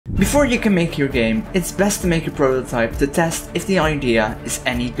Before you can make your game, it's best to make a prototype to test if the idea is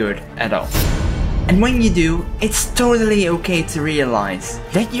any good at all. And when you do, it's totally okay to realize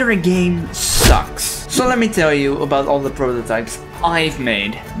that your game sucks. So let me tell you about all the prototypes I've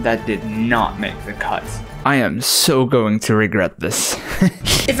made that did not make the cut. I am so going to regret this.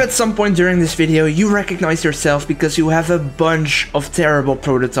 If at some point during this video you recognize yourself because you have a bunch of terrible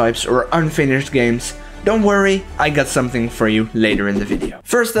prototypes or unfinished games, don't worry, I got something for you later in the video.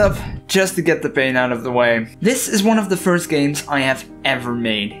 First up, just to get the pain out of the way, this is one of the first games I have ever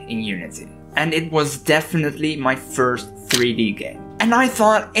made in Unity. And it was definitely my first 3D game. And I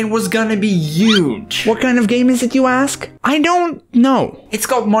thought it was gonna be huge. What kind of game is it, you ask? I don't know. It's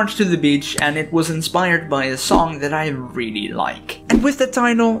called March to the Beach, and it was inspired by a song that I really like. And with the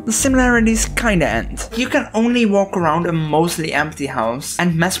title, the similarities kinda end. You can only walk around a mostly empty house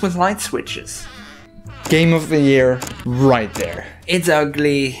and mess with light switches. Game of the year, right there. It's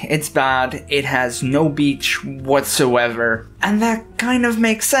ugly, it's bad, it has no beach whatsoever. And that kind of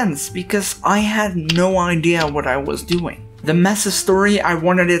makes sense, because I had no idea what I was doing. The messy story I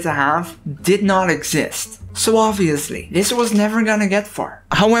wanted it to have did not exist. So obviously, this was never gonna get far.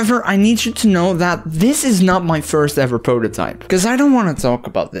 However, I need you to know that this is not my first ever prototype, because I don't want to talk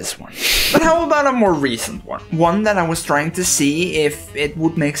about this one. But how about a more recent one? One that I was trying to see if it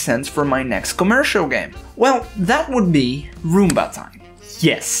would make sense for my next commercial game. Well, that would be Roomba Time.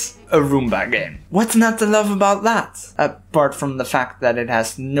 Yes, a Roomba game. What's not to love about that? Apart from the fact that it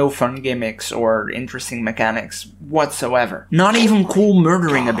has no fun gimmicks or interesting mechanics whatsoever. Not even cool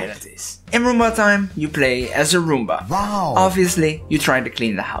murdering abilities. In Roomba Time, you play as a Roomba. Wow. Obviously, you try to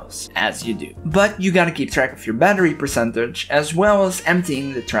clean the house, as you do. But you gotta keep track of your battery percentage, as well as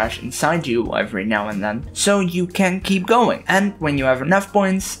emptying the trash inside you every now and then, so you can keep going. And when you have enough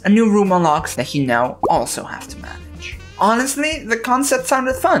points, a new room unlocks that you now also have to manage. Honestly, the concept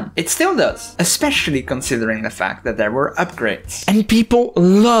sounded fun. It still does, especially considering the fact that there were upgrades. And people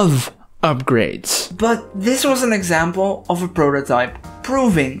love upgrades. But this was an example of a prototype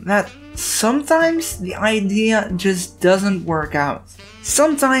proving that sometimes the idea just doesn't work out.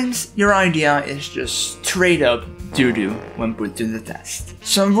 Sometimes your idea is just straight up doo-doo when put to the test.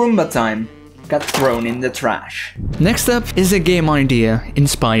 So Roomba Time got thrown in the trash. Next up is a game idea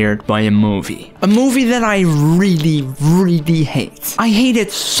inspired by a movie. A movie that I really hate. I hate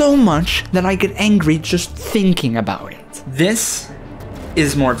it so much that I get angry just thinking about it. This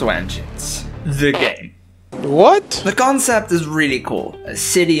is Mortal Engines, the game. What? The concept is really cool. A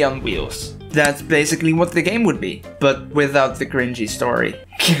city on wheels. That's basically what the game would be, but without the cringy story.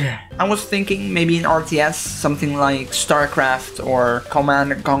 I was thinking maybe an RTS, something like StarCraft or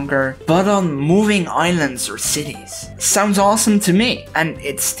Command & Conquer, but on moving islands or cities. Sounds awesome to me, and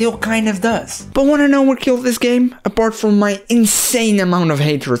it still kind of does. But wanna know what killed this game? Apart from my insane amount of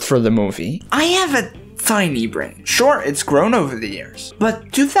hatred for the movie, I have a tiny brain. Sure, it's grown over the years,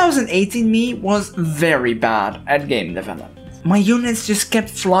 but 2018 me was very bad at game development. My units just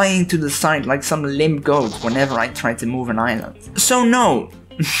kept flying to the side like some limp goat whenever I tried to move an island. So no.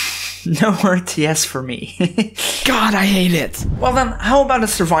 No RTS for me. God, I hate it. Well then, how about a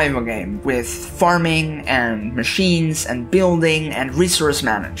survival game with farming and machines and building and resource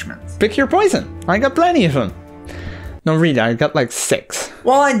management? Pick your poison. I got plenty of them. No, really, I got like 6.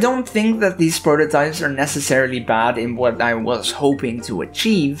 While I don't think that these prototypes are necessarily bad in what I was hoping to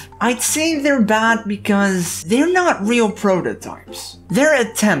achieve, I'd say they're bad because they're not real prototypes. They're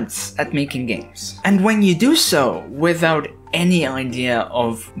attempts at making games. And when you do so without any idea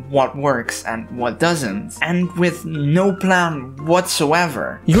of what works and what doesn't, and with no plan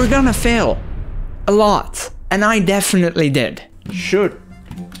whatsoever, you're gonna fail. A lot. And I definitely did. Shoot.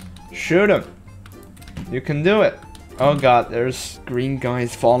 Shoot him. You can do it. Oh god, there's green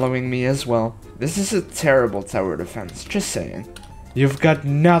guys following me as well. This is a terrible tower defense, just saying. You've got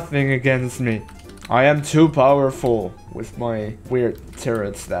nothing against me. I am too powerful with my weird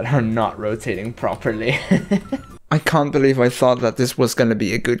turrets that are not rotating properly. I can't believe I thought that this was gonna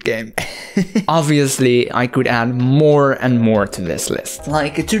be a good game. Obviously, I could add more and more to this list.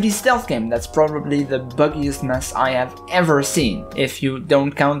 Like a 2D stealth game that's probably the buggiest mess I have ever seen, if you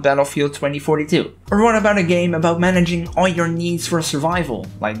don't count Battlefield 2042. Or what about a game about managing all your needs for survival,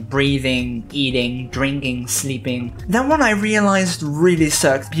 like breathing, eating, drinking, sleeping? That one I realized really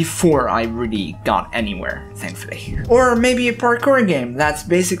sucked before I really got anywhere, thankfully. Or maybe a parkour game that's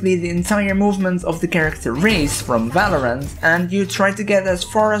basically the entire movement of the character Raze from Valorant, and you try to get as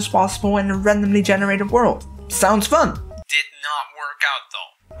far as possible in a randomly generated world. Sounds fun! Did not work out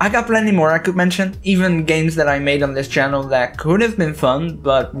though. I got plenty more I could mention, even games that I made on this channel that could have been fun,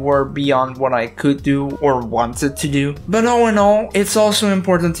 but were beyond what I could do or wanted to do. But all in all, it's also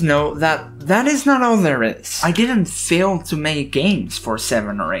important to know that that is not all there is. I didn't fail to make games for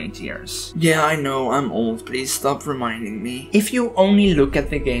 7 or 8 years. Yeah, I know, I'm old, please stop reminding me. If you only look at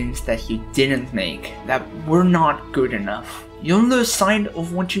the games that you didn't make, that were not good enough, you'll lose sight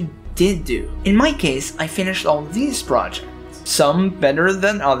of what you did do. In my case, I finished all these projects. Some better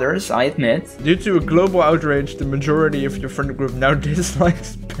than others, I admit. Due to a global outrage, the majority of your friend group now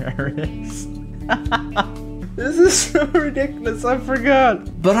dislikes Paris. This is so ridiculous, I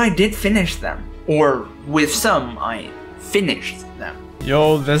forgot. But I did finish them. Or with some, I finished them.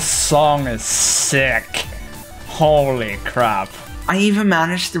 Yo, this song is sick. Holy crap. I even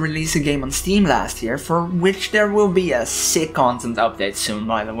managed to release a game on Steam last year, for which there will be a sick content update soon,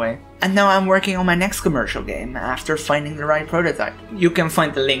 by the way. And now I'm working on my next commercial game after finding the right prototype. You can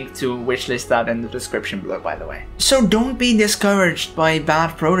find the link to Wishlist that in the description below, by the way. So don't be discouraged by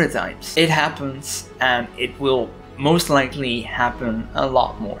bad prototypes. It happens, and it will most likely happen a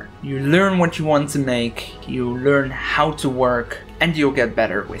lot more. You learn what you want to make, you learn how to work, and you'll get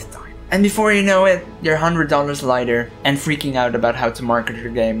better with time. And before you know it, you're $100 lighter and freaking out about how to market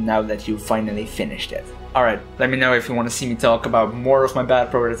your game now that you finally finished it. Alright, let me know if you want to see me talk about more of my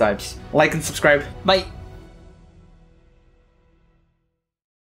bad prototypes. Like and subscribe. Bye!